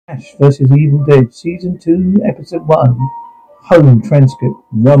Ash vs. Evil Dead, Season 2, Episode 1. Home transcript.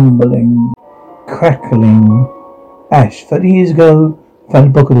 Rumbling. Crackling. Ash, 30 years ago, found the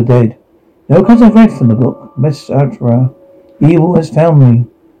Book of the Dead. No, because I've read from the book. Miss Ultra. Evil has found me.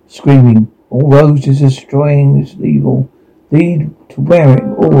 Screaming. All roads is destroying this evil. Lead to where it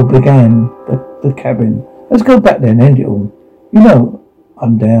all began. The cabin. Let's go back there and end it all. You know,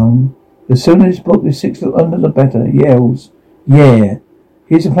 I'm down. The sooner this book is 6 foot under, the better. Yells. Yeah.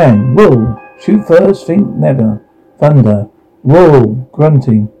 Here's the plan. Wool. Shoot first, think never. Thunder. Wool.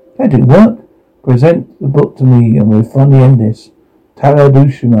 Grunting. That didn't work. Present the book to me and we'll finally end this.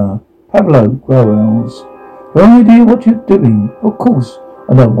 Taladushima. Pablo growls. No idea what you're doing. Of course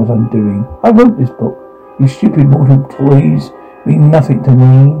I know what I'm doing. I wrote this book. You stupid mortal toys mean nothing to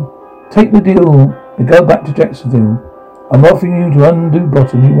me. Take the deal and go back to Jacksonville. I'm offering you to undo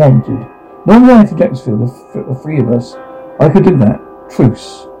Bottom you wanted. No life for Jacksonville, the three of us. I could do that.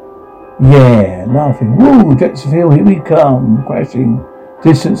 Truce. Yeah, laughing. Woo, Jacksonville, here we come. Crashing.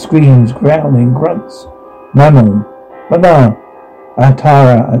 Distant screams, growling, grunts. Mammal. Mana.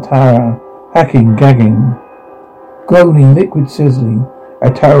 Atara. Hacking, gagging. Groaning, liquid sizzling.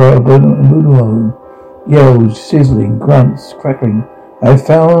 Atara Abuno. Yells, sizzling, grunts, crackling. I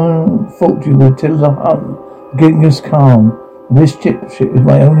found fortune with Tilda Hunt. Getting us calm. This ship is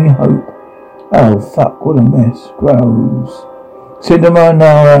my only hope. Oh, fuck, what a mess. Growls. Cinema,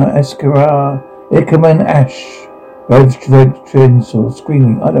 Nara, Escara, Ickerman, Ash. Rev, Trensaw,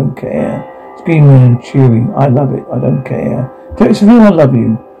 screaming, I don't care. Screaming and cheering, I love it, I don't care. Jacksonville, I love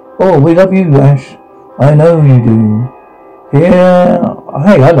you. Oh, we love you, Ash. I know you do. Here,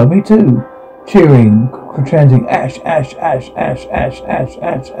 hey, I love you too. Cheering, chanting, Ash, Ash, Ash, Ash, Ash, Ash,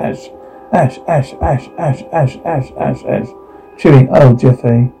 Ash, Ash, Ash, Ash, Ash, Ash, Ash, Ash, Ash, Ash. Cheering, oh,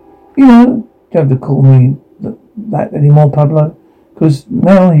 Jeffy. You know, you don't have to call me that anymore, Pablo. Because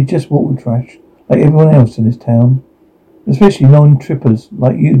now he just walk with trash, like everyone else in this town. Especially non-trippers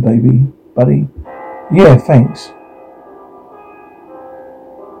like you, buddy. Yeah, thanks.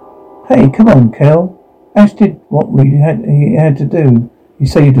 Hey, come on, Kel. Ash did what he had to do. He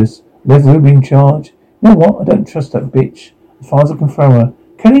saved us. Left Ruby in charge. You know what? I don't trust that bitch. As far as I can throw her.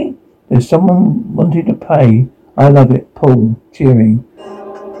 Kenny, there's someone wanting to pay. I love it. Paul, cheering.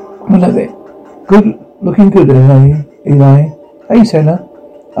 I love it. Good, looking good, Eli. Hey, Senna.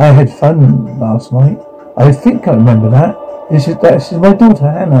 I had fun last night. I think I remember that. This is my daughter,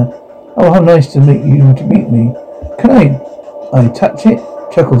 Hannah. Oh, how nice to meet me. Can I touch it?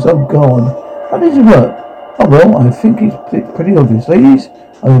 Chuckles. Oh, God. How does it work? Oh, well, I think it's pretty obvious. Ladies,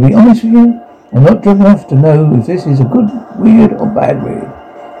 I will be honest with you. I'm not drunk enough to know if this is a good weird or bad weird.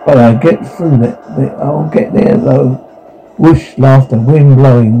 But I get through that. I'll get there, though. Whoosh, laughter, wind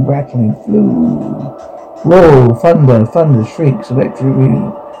blowing, rattling, flew. Roar, thunder, shrieks,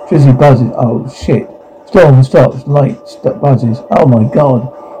 electricity buzzes. Oh, shit. Storm stops, light buzzes. Oh, my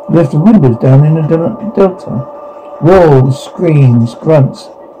God. Lift the windows down in the delta. Roars, screams, grunts.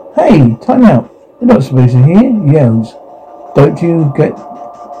 Hey, time out. You're not supposed to hear. Yells. Don't you get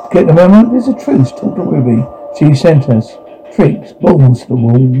the memo? There's a truce. Talk to Ruby. She sent us. Shrieks, balls to the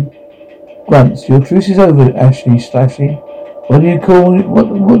wall. Grunts. Your truce is over, Ashley Slashy. What do you call it? What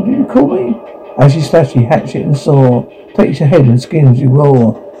do you call me? Ashley Slashy, hatchet and saw. Takes your head and skins you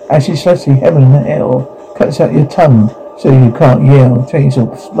roar. Ashley Slashy, heaven and hell. Cuts out your tongue so you can't yell.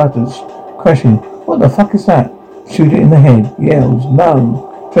 Chainsaw splutters. Crashing. What the fuck is that? Shoot it in the head. Yells.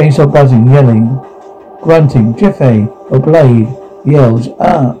 No. Chainsaw buzzing, yelling. Grunting. Jeffy. A blade. Yells.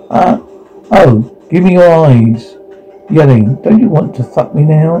 Oh. Give me your eyes. Yelling. Don't you want to fuck me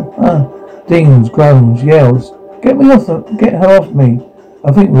now? Dings. Groans. Yells. Get her off me.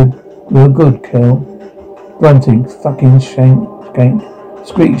 I think we're good, Kel. Grunting. Fucking skank.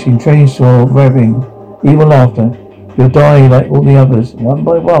 Screeching. Chainsaw revving. Evil laughter. You'll die like all the others. One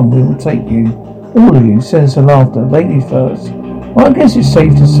by one we will take you. All of you. Sinister laughter. Ladies first. Well, I guess it's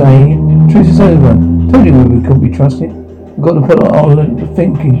safe to say truce is over. Told you we couldn't be trusted. We've got to put our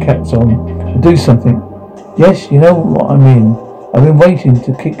thinking caps on and do something. Yes, you know what I mean. I've been waiting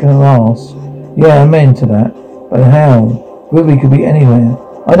to kick her ass. Yeah, I'm into that. But how? Ruby could be anywhere.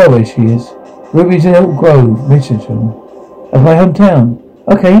 I know where she is. Ruby's in Elk Grove, Michigan. That's my hometown.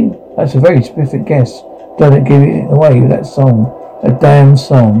 Okay, that's a very specific guess. Don't give it away with that song. A damn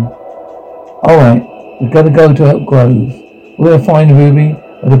song. Alright, we've got to go to Elk Grove. We're gonna find Ruby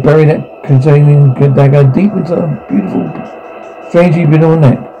and to bury that containing dagger deep into her beautiful, strangely beautiful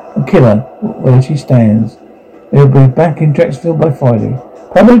neck and kill her where she stands. They'll be back in Jacksonville by Friday.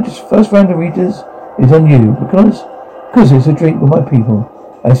 Pablo, first round of readers is on you because it's a drink with my people.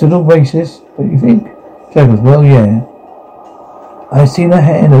 That's a little racist, don't you think? Clever, well, yeah. I seen a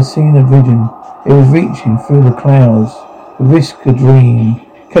hand, I seen a vision. It was reaching through the clouds. The risk a dream.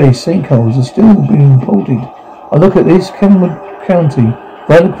 Kelly, sinkholes are still being reported. I look at this, Kenwood County.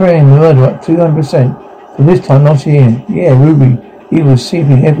 Violent crime, murder up 200% from this time last year. Yeah, Ruby, he was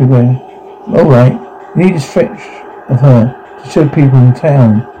seeping everywhere. Alright, you need a stretch of her to show people in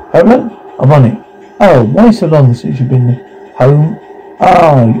town. Haven't? I'm on it. Oh, why so long since you've been home?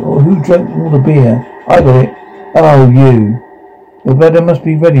 Ah, who drank all the beer? I got it. Oh, you. Your bladder must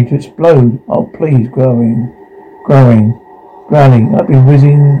be ready to explode. Oh, please, growling. I've been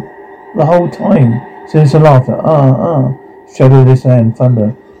whizzing the whole time since the laughter. Shadow this hand,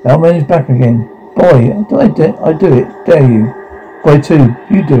 thunder. The old man is back again. Boy, I do it. Dare you. Boy 2,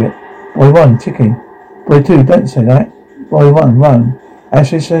 you do it. Boy 1, chicken. Boy 2, don't say that. Boy 1, run.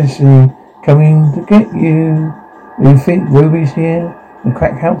 Ashley coming to get you. You think Ruby's here? In the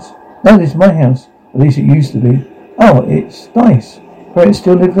crack house? No, this is my house. At least it used to be. Oh, it's nice. Parents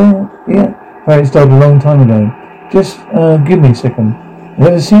still live there? Yeah. Parents died a long time ago. Just, give me a second. I've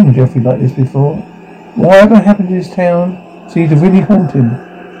never seen a Jeffrey like this before. Whatever happened to this town seems to really haunt him.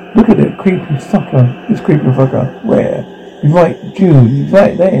 Look at that creepy fucker. This creepy fucker. Where? He's right, Jude. He's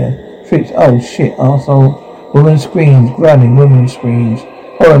right there. Tricks. Oh, shit, arsehole. Woman screams. Growling. Woman screams.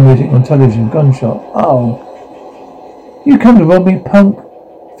 Horror music on television. Gunshot. Oh. You come to rob me, punk?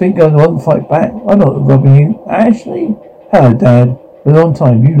 Think I won't fight back? I'm not robbing you. Ashley? Hello, Dad. For a long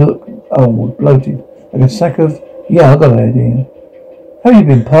time. You look old, bloated. Like a sack of... Yeah, I got an idea. How you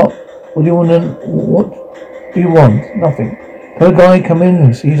been, Pop? What do you want? Nothing. Can a guy come in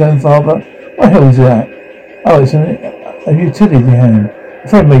and see his own father? What the hell is that? Oh, it's a utility hand. A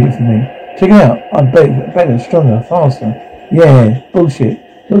friend made it for me. Check it out. I'm better, stronger, faster. Yeah, bullshit.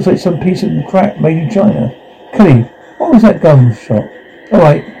 Looks like some piece of crap made in China. Kelly, what was that gun shot?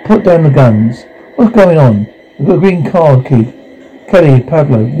 Alright, put down the guns. What's going on? I've got a green card, kid. Kelly,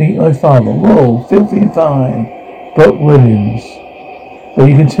 Pablo, meet my father. Whoa, filthy and fine. Buck Williams. But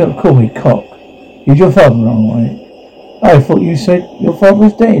you can call me Cock. He's your father, alright? I thought you said your father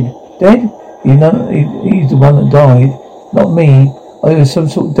was dead. Dead? You know, he's the one that died. Not me. I was some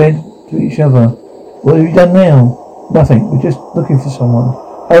sort of dead to each other. What have you done now? Nothing. We're just looking for someone.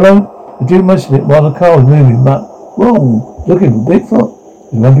 Hello? I do most of it while the car was moving, but... Whoa! Looking for Bigfoot?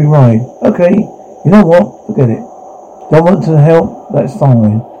 It's a lumpy ride. Okay. You know what? Forget it. Don't want to help? That's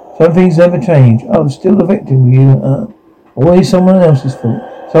fine. Some things never change. I'm still the victim, you, always someone else's fault.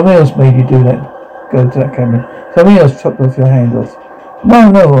 Someone else made you do that. Go to that camera. Somebody else chopped off your hand off.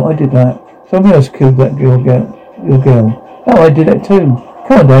 No, I did that. Somebody else killed that your girl. Oh, I did that too.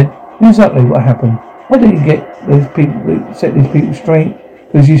 Come on, Dad. Exactly what happened. Why didn't you get those people, set these people straight?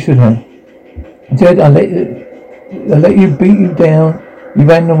 Because you should have. Dad, I let you beat you down. You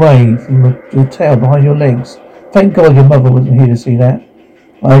ran away from your tail behind your legs. Thank God your mother wasn't here to see that.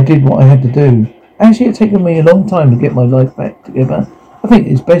 I did what I had to do. Actually, it's taken me a long time to get my life back together. I think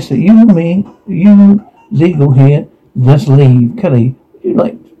it's best that you, Ziegel here, just leave. Kelly, would you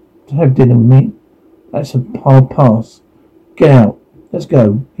like to have dinner with me? That's a hard pass. Get out. Let's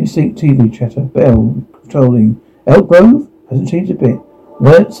go. Instinct TV chatter. Bell. Controlling. Elk Grove? Hasn't changed a bit.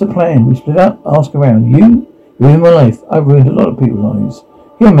 What's the plan? We split up. Ask around. You ruined my life. I've ruined a lot of people's lives.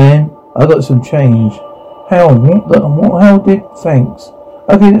 Here, man. I got some change. How? How did? Thanks.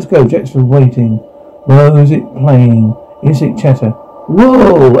 Okay, let's go. Jackson's waiting. Music playing. Instinct chatter.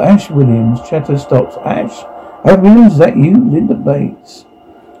 Whoa! Ash Williams. Chatter stops. Ash Williams, is that you? Linda Bates.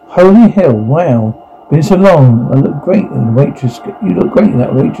 Holy hell! Wow. Been so long. I look great in the waitress. You look great in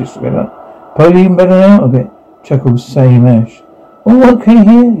that waitress together. Probably even better out of it. Chuckles Sam Ash. All okay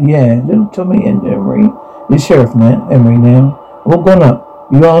here? Yeah. Little Tommy and Emery. It's Sheriff now. Emery now. All gone up.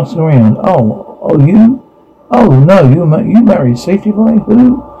 You asking around. Oh, you? Oh no, you married Safety Boy?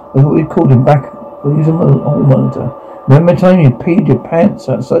 Who? That's what we called him back when he was a hall monitor. Remember the time you peed your pants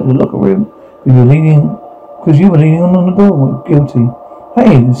outside the locker room because you were leaning on the door? Guilty.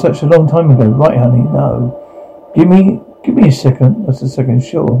 Hey, it was such a long time ago. Right, honey? No. Give me a second. That's a second,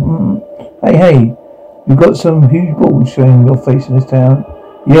 sure. Hey, you've got some huge balls showing your face in this town.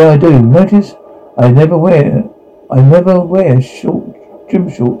 Yeah, I do. Notice? I never wear gym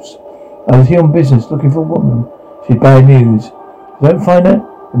shorts. I was here on business looking for a woman. She's bad news. If I don't find her,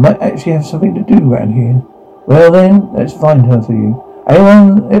 we might actually have something to do around here. Well then, let's find her for you.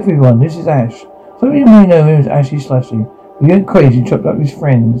 Everyone, this is Ash. Some of you may know him as Ashy Slushy. He went crazy and chopped up his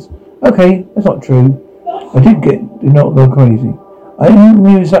friends. Okay, that's not true. I did not go crazy. I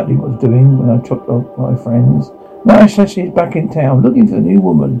knew exactly what I was doing when I chopped off my friends. Now Ash Slushy is back in town looking for a new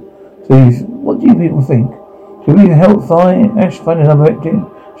woman. So what do you people think? Should we help Ash find another victim?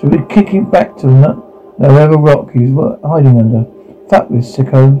 Should we kick him back to wherever rock he's hiding under? Fuck this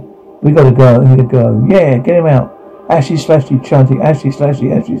sicko. We gotta go. We gotta go. Yeah, get him out. Ashley Slashy chanting. Ashley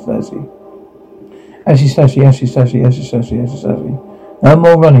Slashy. Ashley Slashy. Ashley Slashy. Ashley Slashy. Ashley Slashy. Ashley Slashy. No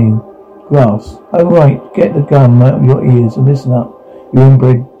more running. Grass. Oh right. Get the gum out of your ears and listen up. You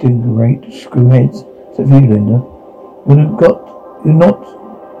inbred dingerate screwheads. Except for you, Linda.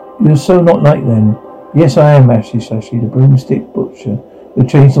 You're so not like them. Yes, I am, Ashley Slashy, the broomstick butcher, with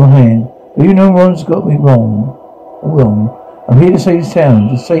chainsaw hand. But you know Ron's got me wrong. I'm here to save his town,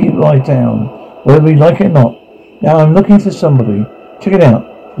 to save my town, whether we like it or not. Now I'm looking for somebody. Check it out.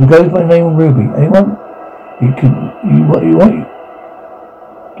 It goes by the name of Ruby. Anyone?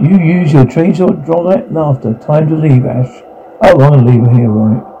 You use your chainsaw, draw that laughter. Time to leave, Ash. I want to leave her here,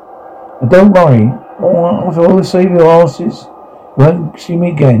 right? But don't worry. After all the save your asses. You won't see me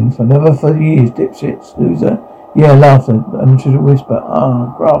again for another 30 years, dipshits, loser. Yeah, laughter, and should whisper.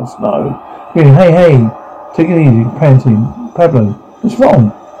 Ah, grass, no. Grinning, hey, take it easy, panting. Pablo, what's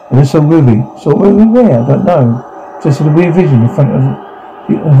wrong? I just saw Ruby. Saw Ruby where? I don't know. Just had a weird vision in front of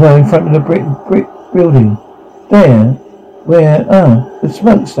the brick building. There, where? The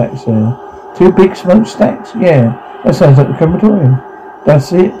smokestacks there. 2 big smokestacks? Yeah, that sounds like the crematorium.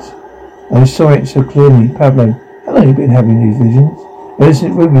 That's it. I saw it so clearly, Pablo. How long have you been having these visions? Ever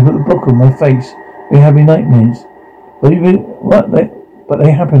since Ruby put the book on my face, I've been having nightmares. But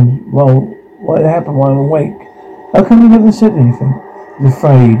they happened while I'm awake. How come you never said anything? I was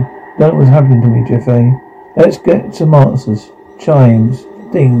afraid. Don't know what was happening to me, Jeff A. Let's get some answers. Chimes,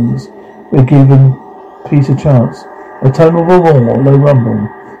 things. We're given peace a chance. A tone of a roar, a low rumble.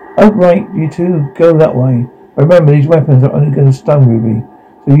 Oh right, you two go that way. Remember, these weapons are only going to stun Ruby,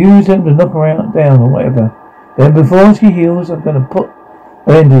 so use them to knock her out, down, or whatever. Then before she heals, I'm going to put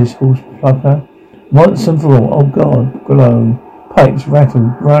an end to this horse plucker. Once and for all. Oh God, glow. Pipes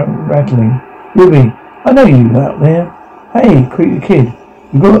rattling. Ruby, I know you out there. Hey, creepy kid.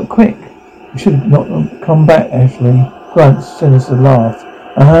 You got up quick. You should have not come back, Ashley. Grunts, sinister laugh.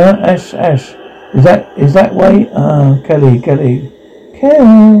 Ash. Is that way? Kelly.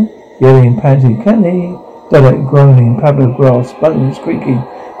 Yelling, panting, Kelly. Dada groaning, Pablo grass, bones squeaking,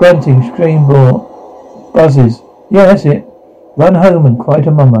 grunting, scream buzzes. Yeah, that's it. Run home and cry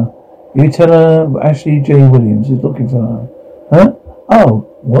to Mama. You tell her Ashley J. Williams is looking for her. Huh? Oh,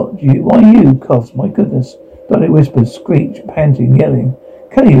 why you? Coughs, my goodness. Dottie whispers, screech, panting, yelling.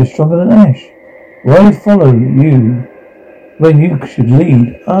 Kelly, you're stronger than Ash. Why follow you when you should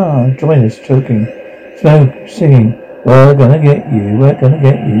lead? Join us, choking. Snow singing. We're gonna get you. We're gonna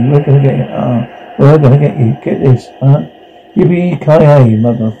get you. We're gonna get you. We're gonna get you. Get this, huh? Yippee-ki-yay,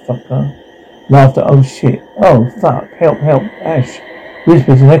 motherfucker. Laughter. Oh shit. Oh fuck. Help. Ash.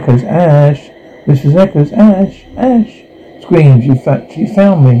 Whispers and echoes. Ash. Whispers and echoes. Ash. Screams. She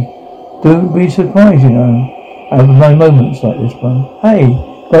found me. Don't be surprised, you know. I have my moments like this one. Hey,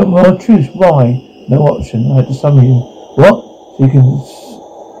 got more truth. Why? No option. I had to summon you. What? So you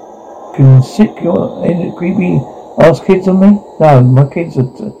can sick your creepy ass kids on me? No, my kids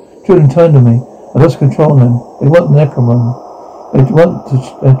are children turned on me. I lost control of them. They want the necromon.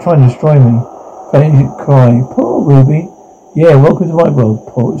 They're trying to destroy me. Fanny cry. Poor Ruby. Yeah, welcome to my world,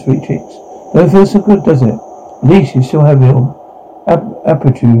 poor sweet chicks. Don't feel so good, does it? At least you still have your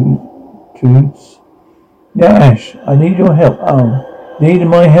aptitudes. Now, Ash, I need your help. Oh, need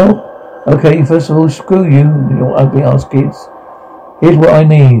my help? Okay, first of all, screw you, your ugly ass kids. Here's what I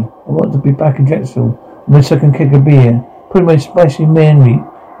need. I want to be back in Jacksonville. On my second keg of beer. Put my spicy man meat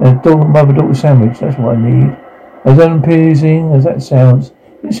and a mother-daughter sandwich. That's what I need. As unappeasing as that sounds,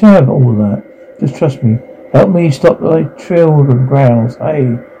 let's have all of that. Just trust me. Help me stop the trills and growls.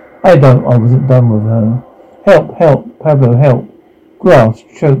 Hey, I wasn't done with her. Help, Pablo, help. Grass,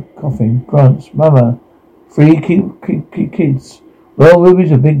 choke, coughing, grunts, Mama. 3 kids. Well,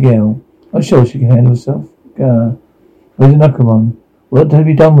 Ruby's a big girl. I'm sure she can handle herself. Where's the Necromon? What have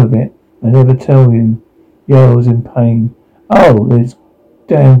you done with it? I never tell you. Yells in pain. Oh, there's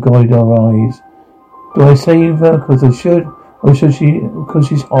damn God eyes. Do I save her because I should? Or should she because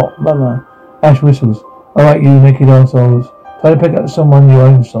she's hot? Mama. Ash whistles. Alright, you naked assholes. Try to pick up someone your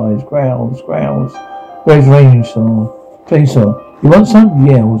own size. Growls. Where's Chainsaw. You want some?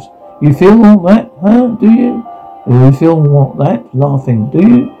 Yells. You feel all that? Huh? Do you? You feel what that? Laughing. Do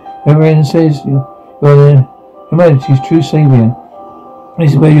you? Everyone says you're the humanity's true savior.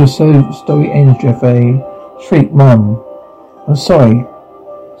 This is where your story ends, Jeff A. Shriek, Mum. I'm sorry.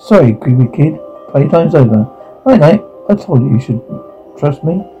 Sorry, creepy kid. Playtime's over. Night. I told you should trust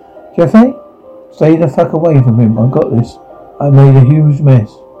me. Jeff A. Stay the fuck away from him. I got this. I made a huge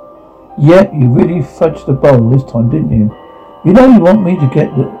mess. Yep, you really fudged the bowl this time, didn't you? You know you want me to get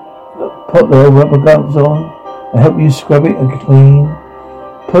put the rubber gloves on? I help you scrub it clean.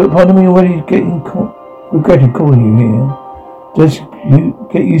 Pardon me, already regretted calling you here. Just you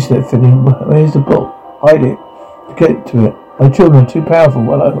get used to that feeling. Where's the book? Hide it. Get to it. My children are too powerful.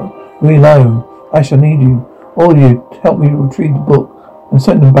 Well, really low. I shall need you. All of you to help me retrieve the book and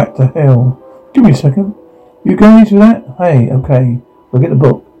send them back to hell. Give me a second. You going into that? Hey, okay. We'll get the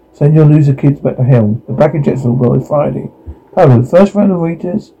book. Send your loser kids back to hell. We're back in Jetsville by Friday. Oh, the first round of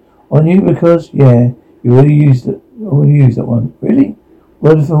readers on you because, yeah, you already used that one. Really?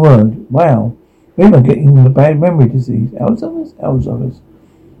 Word for word. Wow. Maybe I'm getting the bad memory disease. Alzheimer's.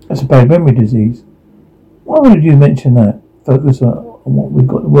 That's a bad memory disease. Why would you mention that? Focus on what we've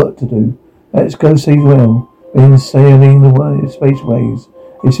got work to do. Let's go save well. Been sailing the space waves.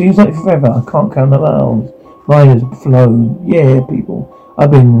 It seems like forever. I can't count the miles. Mine has flown. Yeah, people.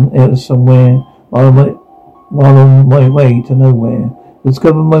 I've been out somewhere while on my way to nowhere.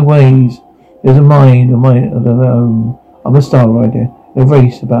 Discover my ways. There's a mind of my own. I'm a star rider. A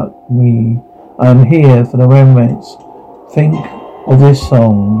race about me. I am here for the romance. Think of this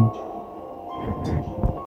song.